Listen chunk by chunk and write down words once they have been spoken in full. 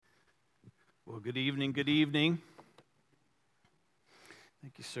Well, good evening, good evening.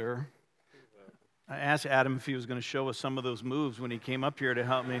 Thank you, sir. I asked Adam if he was going to show us some of those moves when he came up here to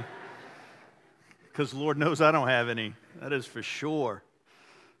help me, because Lord knows I don't have any. That is for sure.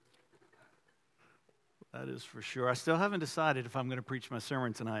 That is for sure. I still haven't decided if I'm going to preach my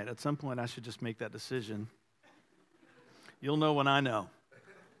sermon tonight. At some point, I should just make that decision. You'll know when I know.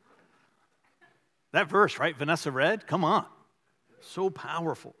 That verse, right, Vanessa read? Come on. So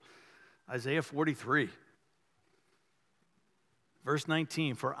powerful. Isaiah 43. Verse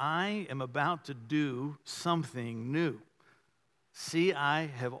 19, for I am about to do something new. See, I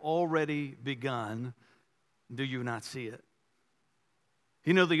have already begun. Do you not see it?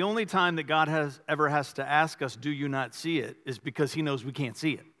 You know, the only time that God ever has to ask us, do you not see it, is because he knows we can't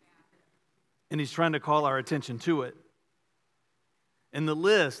see it. And he's trying to call our attention to it. And the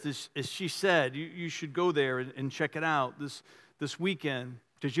list, as she said, you should go there and check it out this weekend,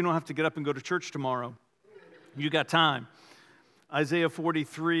 because you don't have to get up and go to church tomorrow. You got time. Isaiah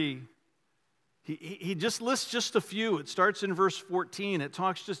 43, he just lists just a few. It starts in verse 14. It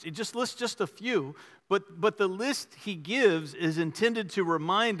just lists just a few. But the list he gives is intended to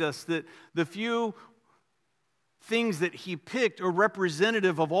remind us that the few things that he picked are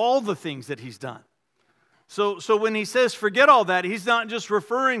representative of all the things that he's done. So when he says forget all that, he's not just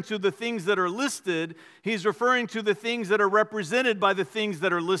referring to the things that are listed, he's referring to the things that are represented by the things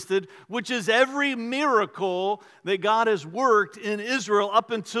that are listed, which is every miracle that God has worked in Israel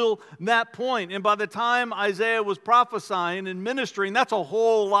up until that point. And by the time Isaiah was prophesying and ministering, that's a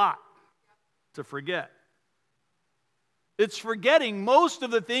whole lot to forget. It's forgetting most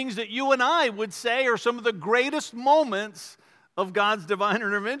of the things that you and I would say are some of the greatest moments of God's divine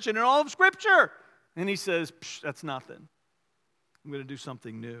intervention in all of Scripture. And he says, that's nothing. I'm going to do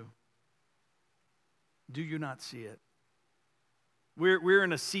something new. Do you not see it? We're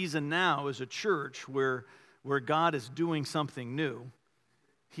in a season now as a church where God is doing something new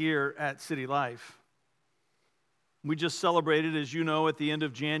here at City Life. We just celebrated, as you know, at the end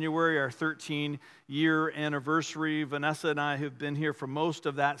of January, our 13-year anniversary. Vanessa and I have been here for most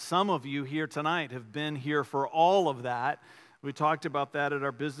of that. Some of you here tonight have been here for all of that. We talked about that at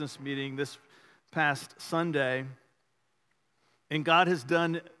our business meeting this past Sunday, and God has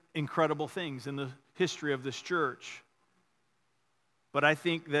done incredible things in the history of this church. But I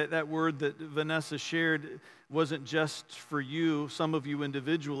think that word that Vanessa shared wasn't just for you, some of you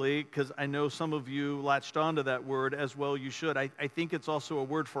individually, because I know some of you latched onto that word as well you should. I think it's also a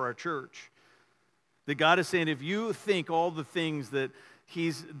word for our church. That God is saying, if you think all the things that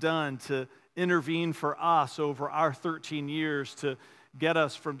he's done to intervene for us over our 13 years to get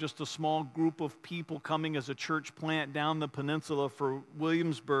us from just a small group of people coming as a church plant down the peninsula for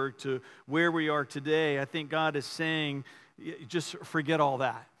Williamsburg to where we are today, I think God is saying, just forget all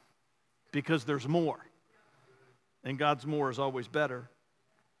that, because there's more. And God's more is always better.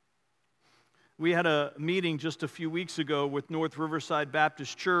 We had a meeting just a few weeks ago with North Riverside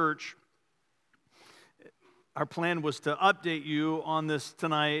Baptist Church. Our plan was to update you on this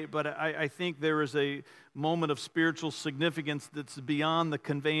tonight, but I think there is a moment of spiritual significance that's beyond the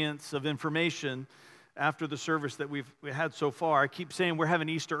conveyance of information after the service that we had so far. I keep saying we're having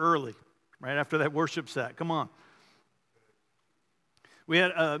Easter early, right after that worship set. Come on.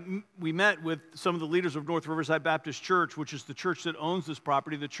 We met with some of the leaders of North Riverside Baptist Church, which is the church that owns this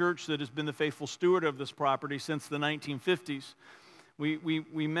property, the church that has been the faithful steward of this property since the 1950s.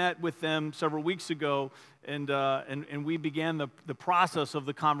 We met with them several weeks ago, and we began the process of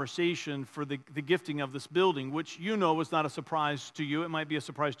the conversation for the gifting of this building, which you know was not a surprise to you. It might be a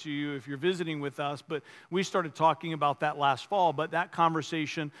surprise to you if you're visiting with us, but we started talking about that last fall, but that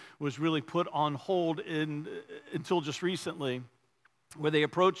conversation was really put on hold until just recently, where they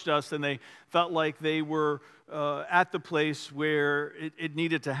approached us and they felt like they were at the place where it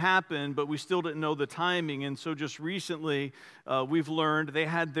needed to happen, but we still didn't know the timing. And so just recently, we've learned they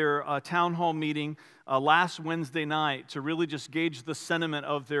had their town hall meeting last Wednesday night to really just gauge the sentiment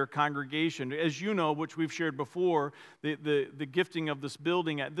of their congregation. As you know, which we've shared before, the gifting of this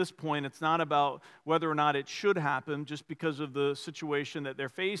building at this point, it's not about whether or not it should happen just because of the situation that they're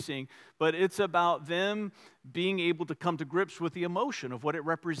facing, but it's about them being able to come to grips with the emotion of what it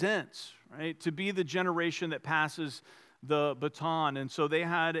represents, right? To be the generation that passes the baton. And so they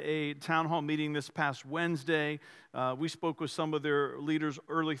had a town hall meeting this past Wednesday. We spoke with some of their leaders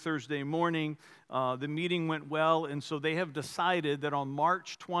early Thursday morning. The meeting went well, and so they have decided that on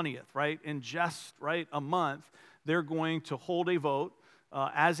March 20th, right, in just a month, they're going to hold a vote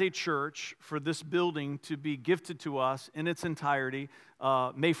as a church for this building to be gifted to us in its entirety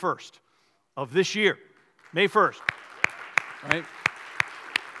May 1st of this year. May 1st, right?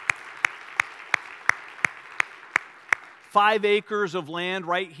 5 acres of land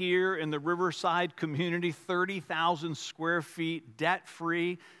right here in the Riverside community, 30,000 square feet,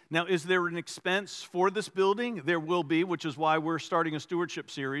 debt-free. Now, is there an expense for this building? There will be, which is why we're starting a stewardship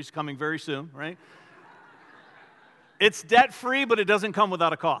series coming very soon, right? It's debt-free, but it doesn't come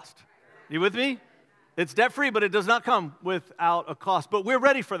without a cost. You with me? It's debt-free, but it does not come without a cost. But we're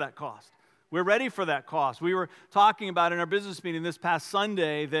ready for that cost. We're ready for that cost. We were talking about in our business meeting this past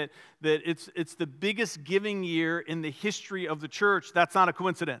Sunday that it's the biggest giving year in the history of the church. That's not a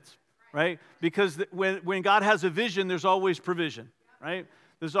coincidence, right? Because when God has a vision, there's always provision, right?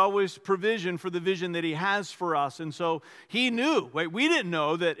 There's always provision for the vision that he has for us. And so he knew, right? We didn't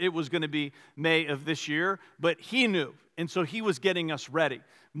know that it was going to be May of this year, but he knew. And so he was getting us ready.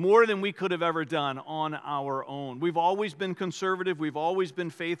 More than we could have ever done on our own. We've always been conservative. We've always been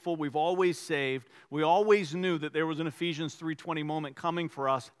faithful. We've always saved. We always knew that there was an Ephesians 3:20 moment coming for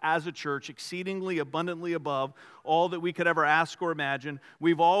us as a church, exceedingly abundantly above all that we could ever ask or imagine.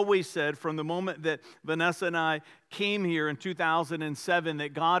 We've always said from the moment that Vanessa and I came here in 2007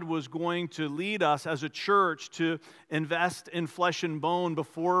 that God was going to lead us as a church to invest in flesh and bone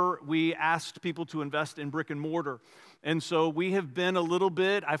before we asked people to invest in brick and mortar. And so we have been a little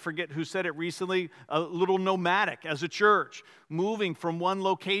bit, I forget who said it recently, a little nomadic as a church, moving from one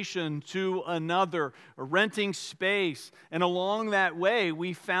location to another, renting space. And along that way,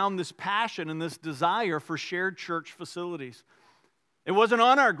 we found this passion and this desire for shared church facilities. It wasn't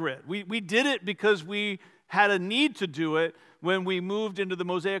on our grid. We did it because we had a need to do it when we moved into the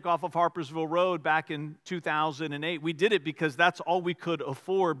Mosaic off of Harpersville Road back in 2008. We did it because that's all we could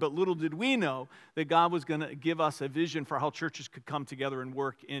afford, but little did we know that God was going to give us a vision for how churches could come together and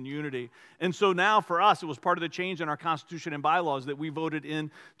work in unity. And so now for us, it was part of the change in our Constitution and bylaws that we voted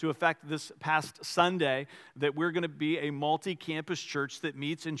into effect this past Sunday, that we're going to be a multi-campus church that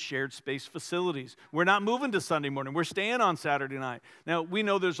meets in shared space facilities. We're not moving to Sunday morning. We're staying on Saturday night. Now, we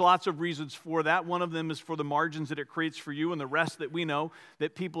know there's lots of reasons for that. One of them is for the margins that it creates for you and the rest that we know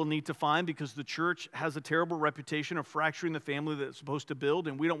that people need to find, because the church has a terrible reputation of fracturing the family that it's supposed to build,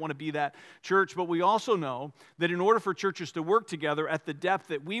 and we don't want to be that church. But we also know that in order for churches to work together at the depth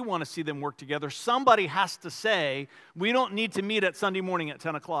that we want to see them work together, somebody has to say, we don't need to meet at Sunday morning at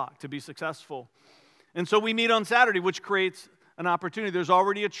 10 o'clock to be successful. And so we meet on Saturday, which creates an opportunity. There's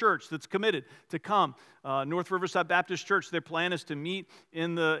already a church that's committed to come. North Riverside Baptist Church, their plan is to meet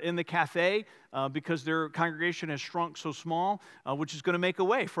in the cafe because their congregation has shrunk so small, which is going to make a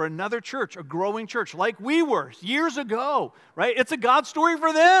way for another church, a growing church like we were years ago, right? It's a God story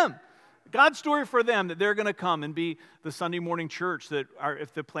for them. God's story for them, that they're going to come and be the Sunday morning church that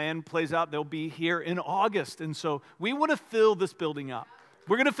if the plan plays out, they'll be here in August. And so we want to fill this building up.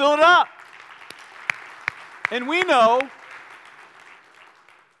 We're going to fill it up. And we know,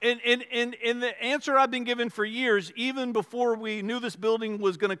 and the answer I've been given for years, even before we knew this building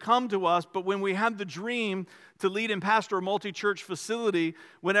was going to come to us, but when we had the dream to lead and pastor a multi-church facility,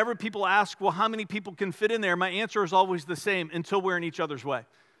 whenever people ask, well, how many people can fit in there, my answer is always the same: until we're in each other's way.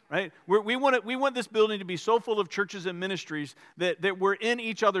 Right? We want this building to be so full of churches and ministries that we're in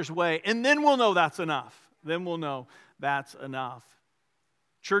each other's way, and then we'll know that's enough. Then we'll know that's enough.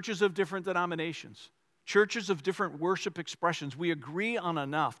 Churches of different denominations, churches of different worship expressions, we agree on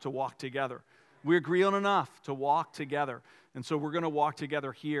enough to walk together. We agree on enough to walk together. And so we're going to walk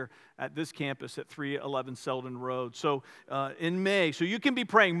together here at this campus at 311 Selden Road. So in May, so you can be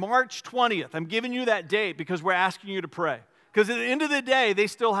praying March 20th. I'm giving you that date because we're asking you to pray. Because at the end of the day, they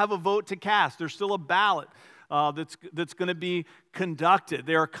still have a vote to cast. There's still a ballot that's going to be conducted.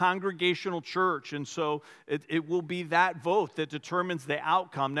 They're a congregational church, and so it will be that vote that determines the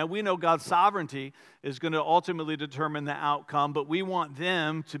outcome. Now, we know God's sovereignty is going to ultimately determine the outcome, but we want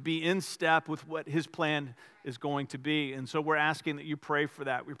them to be in step with what His plan is going to be. And so we're asking that you pray for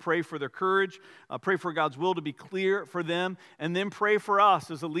that. We pray for their courage, pray for God's will to be clear for them, and then pray for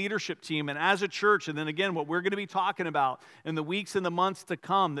us as a leadership team and as a church. And then again, what we're going to be talking about in the weeks and the months to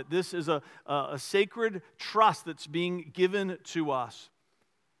come, that this is a sacred trust that's being given to us,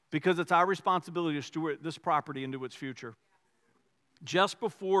 because it's our responsibility to steward this property into its future. Just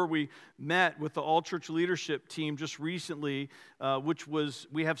before we met with the all-church leadership team just recently, which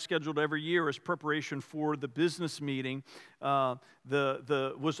we have scheduled every year as preparation for the business meeting,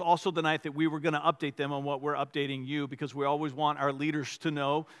 was also the night that we were going to update them on what we're updating you, because we always want our leaders to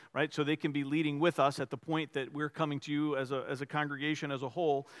know, right, so they can be leading with us at the point that we're coming to you as a congregation as a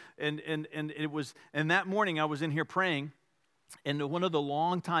whole. And that morning I was in here praying, And one of the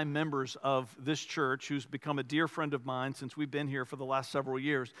longtime members of this church, who's become a dear friend of mine since we've been here for the last several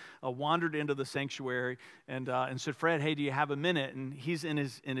years, wandered into the sanctuary and said, "Fred, hey, do you have a minute?" And he's in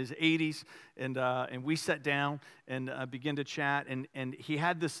his 80s, and we sat down and began to chat, and he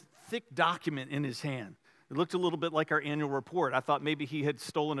had this thick document in his hand. It looked a little bit like our annual report. I thought maybe he had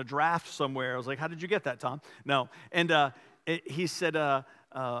stolen a draft somewhere. I was like, "How did you get that, Tom?" No. And he said,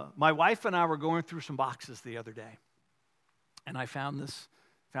 "My wife and I were going through some boxes the other day, and I found this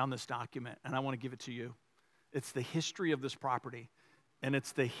document, and I want to give it to you. It's the history of this property, and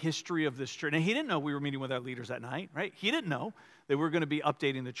it's the history of this church." And he didn't know we were meeting with our leaders that night, right? He didn't know that we were going to be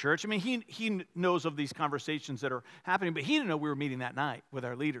updating the church. I mean, he knows of these conversations that are happening, but he didn't know we were meeting that night with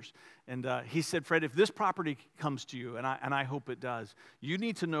our leaders. And he said, "Fred, if this property comes to you, and I hope it does, you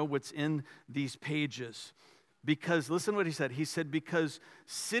need to know what's in these pages. Because," listen to what he said. He said, "because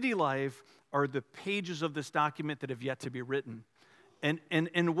city life are the pages of this document that have yet to be written.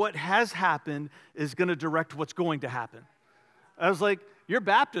 And what has happened is going to direct what's going to happen." I was like, "You're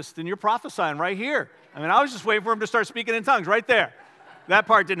Baptist and you're prophesying right here." I mean, I was just waiting for him to start speaking in tongues right there. That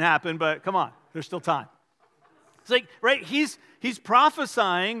part didn't happen, but come on, there's still time. It's like, right, he's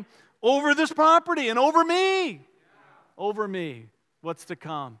prophesying over this property and over me. Over me, what's to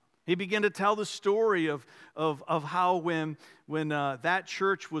come. He began to tell the story of how when that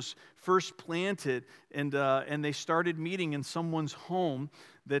church was first planted and they started meeting in someone's home,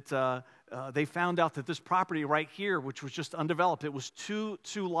 that they found out that this property right here, which was just undeveloped, it was two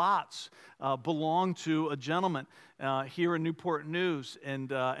lots, belonged to a gentleman here in Newport News, and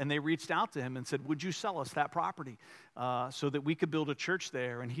they reached out to him and said, "Would you sell us that property so that we could build a church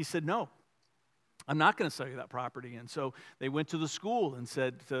there?" And he said, "No, I'm not going to sell you that property." And so they went to the school and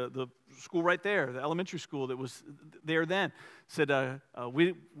said, to the school right there, the elementary school that was there then, said,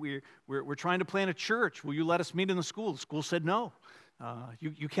 we're trying to plant a church. Will you let us meet in the school?" The school said, "No.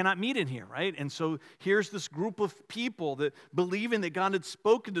 You cannot meet in here," right? And so here's this group of people that believing that God had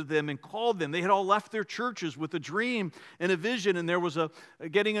spoken to them and called them. They had all left their churches with a dream and a vision, and there was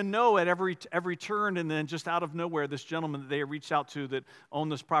getting a no at every turn. And then just out of nowhere, this gentleman that they reached out to that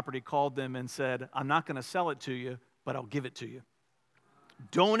owned this property called them and said, "I'm not going to sell it to you, but I'll give it to you."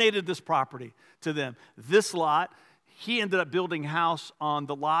 Donated this property to them. This lot, he ended up building a house on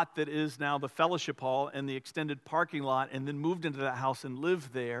the lot that is now the fellowship hall and the extended parking lot, and then moved into that house and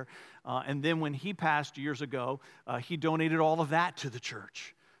lived there. And then when he passed years ago, he donated all of that to the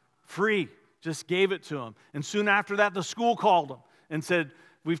church. Free, just gave it to him. And soon after that, the school called him and said,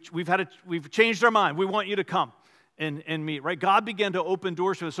 we've changed our mind. We want you to come and meet, right? God began to open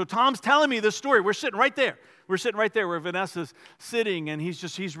doors for us. So Tom's telling me this story. We're sitting right there. We're sitting right there where Vanessa's sitting, and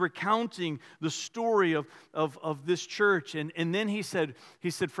he's recounting the story of this church. And then he said,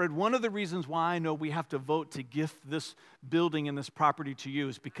 "Fred, one of the reasons why I know we have to vote to gift this building and this property to you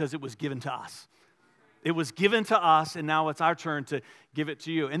is because it was given to us. It was given to us, and now it's our turn to give it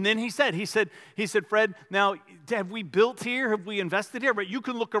to you." And then he said, "Fred, now have we built here? Have we invested here?" But you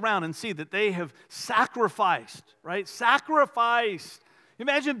can look around and see that they have sacrificed, right? Sacrificed.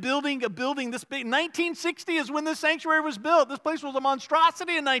 Imagine building a building this big. 1960 is when this sanctuary was built. This place was a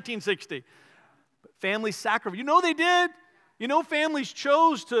monstrosity in 1960. But families sacrificed. You know they did. You know, families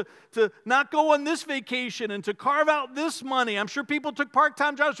chose to not go on this vacation and to carve out this money. I'm sure people took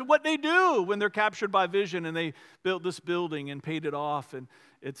part-time jobs for what they do when they're captured by vision, and they built this building and paid it off, and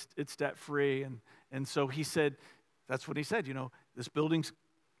it's debt-free. And so he said, that's what he said, this building's,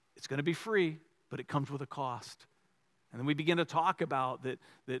 it's going to be free, but it comes with a cost. And then we begin to talk about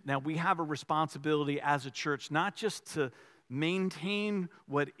that now we have a responsibility as a church, not just to maintain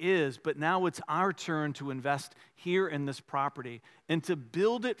what is, but now it's our turn to invest here in this property and to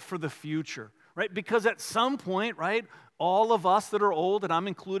build it for the future, right? Because at some point, right, all of us that are old, and I'm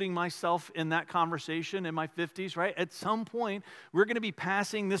including myself in that conversation in my 50s, right? At some point, we're going to be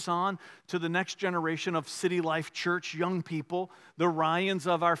passing this on to the next generation of City Life Church young people, the Ryans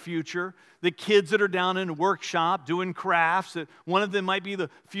of our future, the kids that are down in workshop doing crafts. That one of them might be the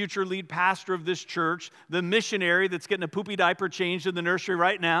future lead pastor of this church, the missionary that's getting a poopy diaper changed in the nursery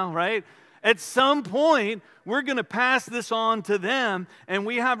right now, right? At some point, we're going to pass this on to them, and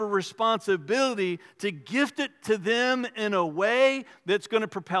we have a responsibility to gift it to them in a way that's going to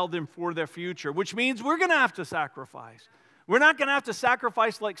propel them for their future, which means we're going to have to sacrifice. We're not going to have to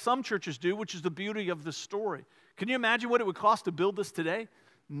sacrifice like some churches do, which is the beauty of the story. Can you imagine what it would cost to build this today?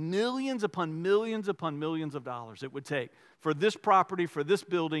 Millions upon millions upon millions of dollars it would take for this property, for this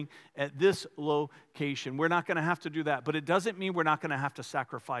building, at this location. We're not going to have to do that, but it doesn't mean we're not going to have to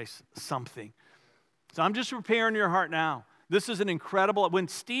sacrifice something. So I'm just preparing your heart now This is an incredible, when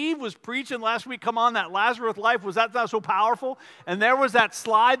Steve was preaching last week, come on, that Lazarus life, was that not so powerful? And there was that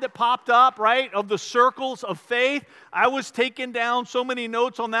slide that popped up, right, of the circles of faith. I was taking down so many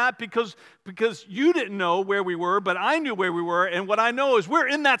notes on that because you didn't know where we were, but I knew where we were. And what I know is we're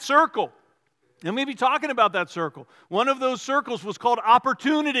in that circle. And we'll be talking about that circle. One of those circles was called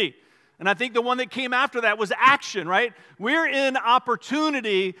opportunity. And I think the one that came after that was action, right? We're in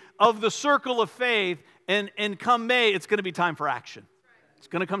opportunity of the circle of faith. And come May, it's going to be time for action. It's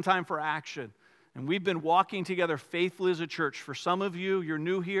going to come time for action. And we've been walking together faithfully as a church. For some of you, you're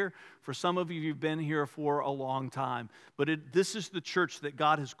new here. For some of you, you've been here for a long time. But this is the church that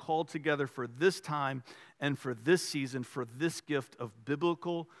God has called together for this time and for this season, for this gift of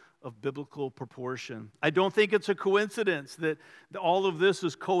biblical proportion. I don't think it's a coincidence that all of this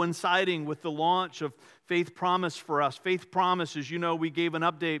is coinciding with the launch of Faith Promise for us. Faith Promise, as you know, we gave an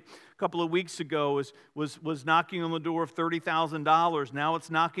update a couple of weeks ago, was knocking on the door of $30,000. Now it's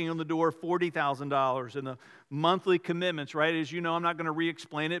knocking on the door of $40,000. And the monthly commitments, right? As you know, I'm not going to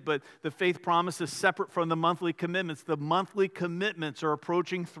re-explain it, but the Faith Promise is separate from the monthly commitments. The monthly commitments are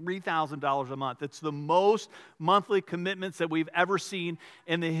approaching $3,000 a month. It's the most monthly commitments that we've ever seen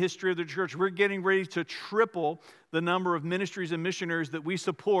in the history of the church. We're getting ready to triple the number of ministries and missionaries that we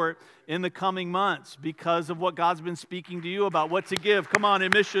support in the coming months because of what God's been speaking to you about, what to give. Come on,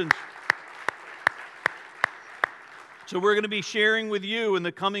 in missions. So we're going to be sharing with you in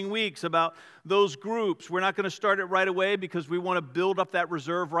the coming weeks about those groups. We're not going to start it right away because we want to build up that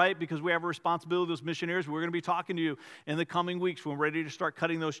reserve, right? Because we have a responsibility to those missionaries. We're going to be talking to you in the coming weeks when we're ready to start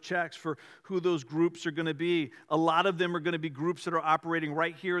cutting those checks for who those groups are going to be. A lot of them are going to be groups that are operating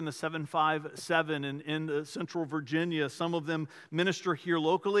right here in the 757 in Central Virginia. Some of them minister here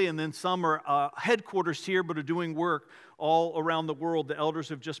locally, and then some are headquarters here but are doing work all around the world. The elders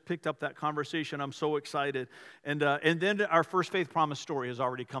have just picked up that conversation. I'm so excited. And then our first Faith Promise story has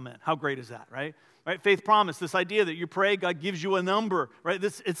already come in. How great is that, right? Right? Faith Promise, this idea that you pray, God gives you a number, right?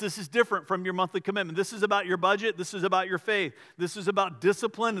 This is different from your monthly commitment. This is about your budget. This is about your faith. This is about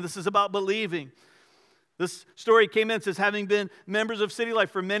discipline, and this is about believing. This story came in, says, having been members of City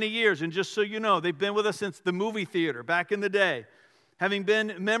Life for many years, and just so you know, they've been with us since the movie theater back in the day. Having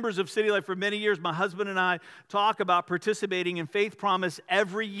been members of City Life for many years, my husband and I talk about participating in Faith Promise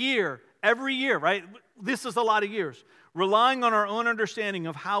every year, right? This is a lot of years. Relying on our own understanding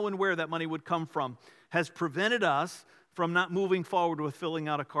of how and where that money would come from has prevented us from not moving forward with filling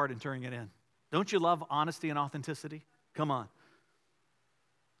out a card and turning it in. Don't you love honesty and authenticity? Come on.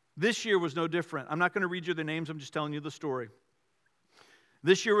 This year was no different. I'm not going to read you the names. I'm just telling you the story.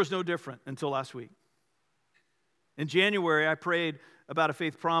 This year was no different until last week. In January, I prayed about a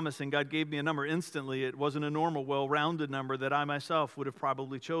faith promise, and God gave me a number instantly. It wasn't a normal, well-rounded number that I myself would have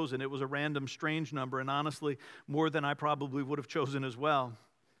probably chosen. It was a random, strange number, and honestly, more than I probably would have chosen as well.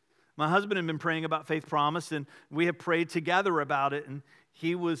 My husband had been praying about faith promise, and we had prayed together about it, and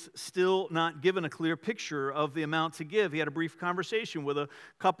he was still not given a clear picture of the amount to give. He had a brief conversation with a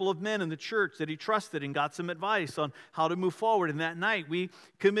couple of men in the church that he trusted and got some advice on how to move forward. And that night, we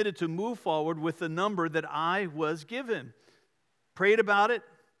committed to move forward with the number that I was given. Prayed about it,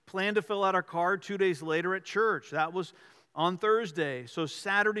 planned to fill out our card 2 days later at church. That was on Thursday. So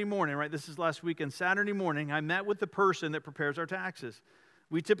Saturday morning, right, this is last weekend, Saturday morning, I met with the person that prepares our taxes.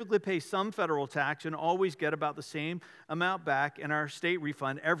 We typically pay some federal tax and always get about the same amount back in our state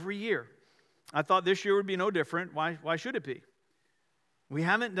refund every year. I thought this year would be no different. Why should it be? We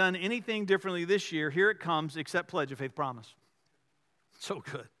haven't done anything differently this year. Here it comes, except pledge of faith promise. So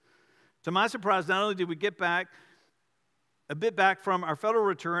good. To my surprise, not only did we get back a bit back from our federal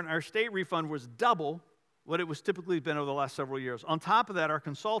return, our state refund was double what it was typically been over the last several years. On top of that, our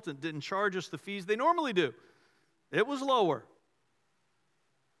consultant didn't charge us the fees they normally do. It was lower.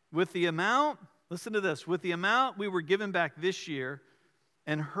 With the amount, listen to this, with the amount we were given back this year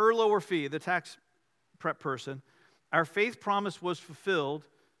and her lower fee, the tax prep person, our faith promise was fulfilled,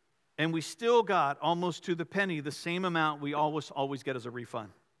 and we still got almost to the penny the same amount we always get as a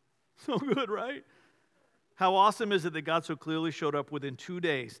refund. So good, right? How awesome is it that God so clearly showed up within 2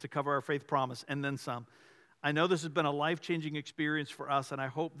 days to cover our faith promise and then some? I know this has been a life-changing experience for us, and I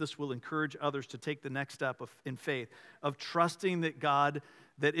hope this will encourage others to take the next step in faith, of trusting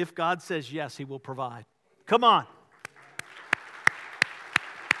that if God says yes, He will provide. Come on.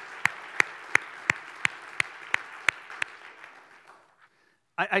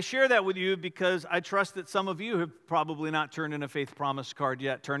 I share that with you because I trust that some of you have probably not turned in a faith promise card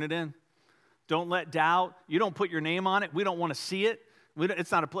yet. Turn it in. Don't let doubt. You don't put your name on it. We don't want to see it.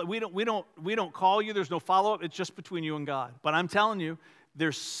 It's not we don't call you. There's no follow-up. It's just between you and God. But I'm telling you,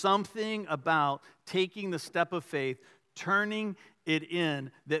 there's something about taking the step of faith, turning it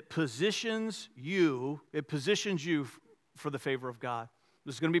in that positions you for the favor of God.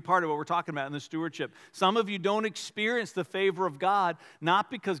 This is going to be part of what we're talking about in the stewardship. Some of you don't experience the favor of God,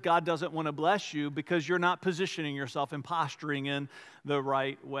 not because God doesn't want to bless you, because you're not positioning yourself and posturing in the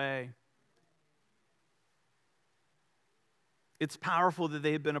right way. It's powerful that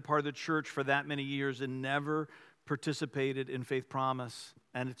they have been a part of the church for that many years and never participated in Faith Promise.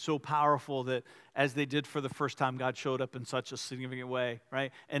 And it's so powerful that as they did for the first time, God showed up in such a significant way,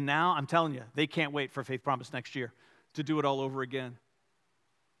 right? And now, I'm telling you, they can't wait for Faith Promise next year to do it all over again.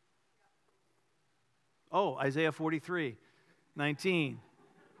 Oh, Isaiah 43:19.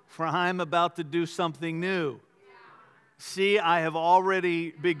 For I'm about to do something new. See, I have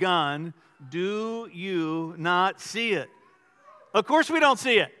already begun. Do you not see it? Of course we don't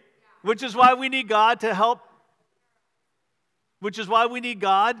see it, which is why we need God to help, which is why we need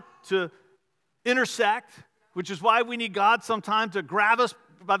God to intersect, which is why we need God sometimes to grab us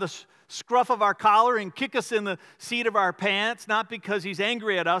by the scruff of our collar and kick us in the seat of our pants, not because He's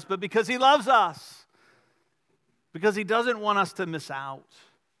angry at us, but because He loves us. Because He doesn't want us to miss out.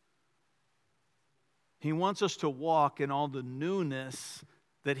 He wants us to walk in all the newness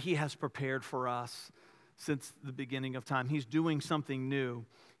that He has prepared for us since the beginning of time. He's doing something new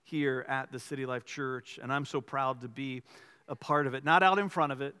here at the City Life Church, and I'm so proud to be a part of it. Not out in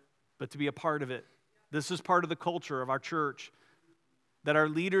front of it, but to be a part of it. This is part of the culture of our church, that our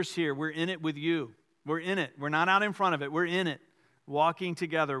leaders here, we're in it with you. We're in it. We're not out in front of it. We're in it, walking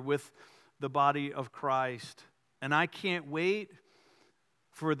together with the body of Christ. And I can't wait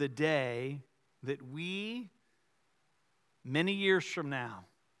for the day that we, many years from now,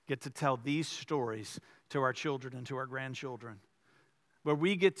 get to tell these stories to our children and to our grandchildren, where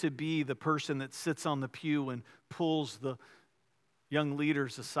we get to be the person that sits on the pew and pulls the young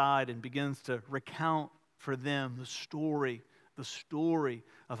leaders aside and begins to recount for them the story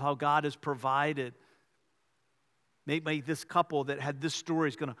of how God has provided. Maybe this couple that had this story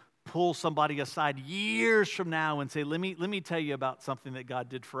is going to pull somebody aside years from now and say, let me tell you about something that God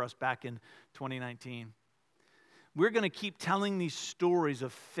did for us back in 2019. We're going to keep telling these stories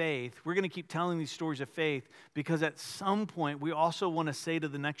of faith. We're going to keep telling these stories of faith because at some point we also want to say to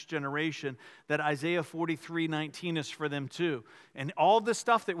the next generation that Isaiah 43:19 is for them too. And all this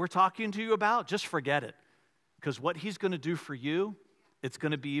stuff that we're talking to you about, just forget it. Because what He's going to do for you, it's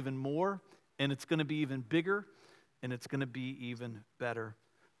going to be even more, and it's going to be even bigger, and it's going to be even better.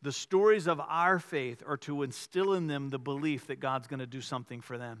 The stories of our faith are to instill in them the belief that God's going to do something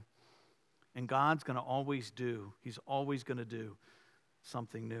for them. And God's going to always do. He's always going to do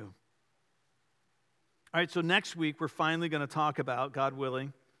something new. All right, so next week we're finally going to talk about, God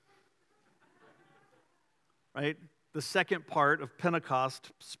willing, right, the second part of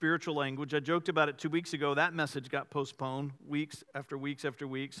Pentecost, spiritual language. I joked about it 2 weeks ago. That message got postponed weeks after weeks after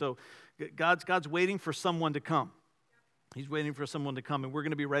weeks. So God's waiting for someone to come. He's waiting for someone to come, and we're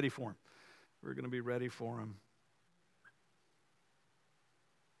going to be ready for Him. We're going to be ready for Him.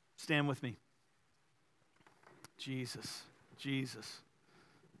 Stand with me. Jesus.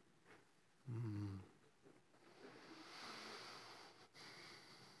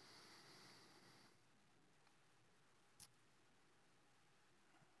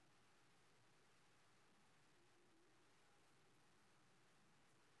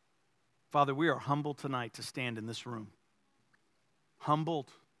 Father, we are humbled tonight to stand in this room. Humbled.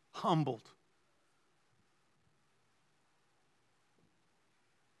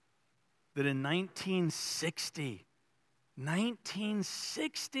 That in 1960,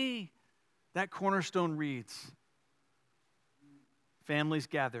 that cornerstone reads, families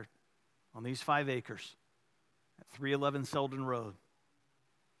gathered on these 5 acres at 311 Selden Road,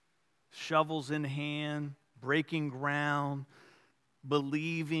 shovels in hand, breaking ground,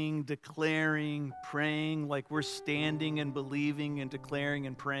 believing, declaring, praying like we're standing and believing and declaring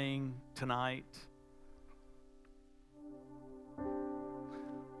and praying tonight.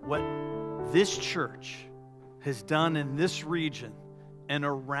 What this church has done in this region and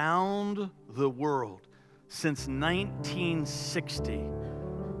around the world since 1960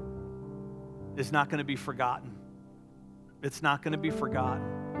 is not going to be forgotten. It's not going to be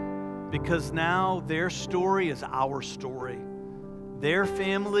forgotten because now their story is our story. Their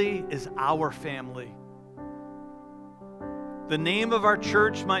family is our family. The name of our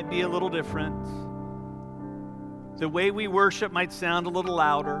church might be a little different. The way we worship might sound a little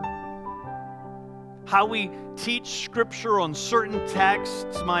louder. How we teach Scripture on certain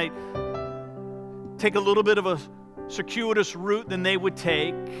texts might take a little bit of a circuitous route than they would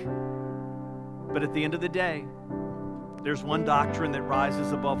take. But at the end of the day, there's one doctrine that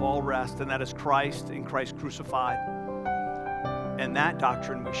rises above all rest, and that is Christ and Christ crucified. And that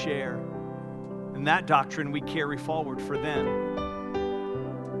doctrine we share. And that doctrine we carry forward for them.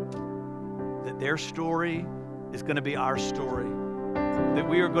 That their story is going to be our story. That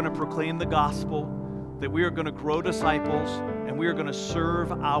we are going to proclaim the gospel. That we are going to grow disciples. And we are going to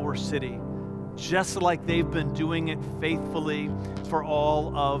serve our city. Just like they've been doing it faithfully for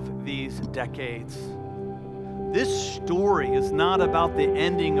all of these decades. This story is not about the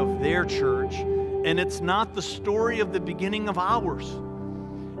ending of their church, and it's not the story of the beginning of ours.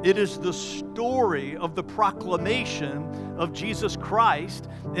 It is the story of the proclamation of Jesus Christ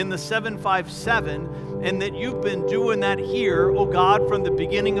in the 757, and that you've been doing that here, oh God, from the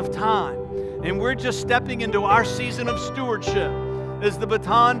beginning of time. And we're just stepping into our season of stewardship as the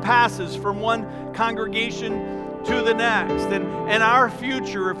baton passes from one congregation to the next. And our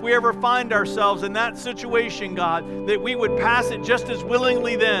future, if we ever find ourselves in that situation, God, that we would pass it just as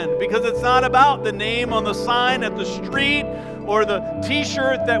willingly then, because it's not about the name on the sign at the street or the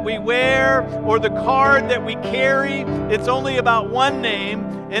t-shirt that we wear or the card that we carry. It's only about one name,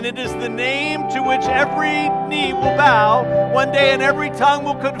 and it is the name to which every knee will bow one day and every tongue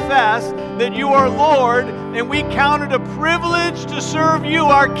will confess that you are Lord, and we count it a privilege to serve you,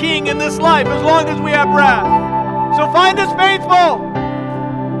 our King, in this life as long as we have breath. So find us faithful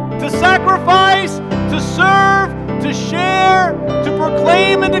to sacrifice, to serve, to share, to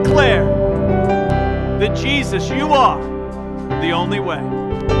proclaim and declare that Jesus, you are the only way.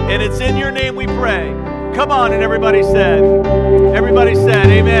 And it's in your name we pray. Come on, and everybody said,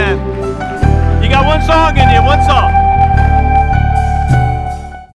 amen. You got one song in you, one song.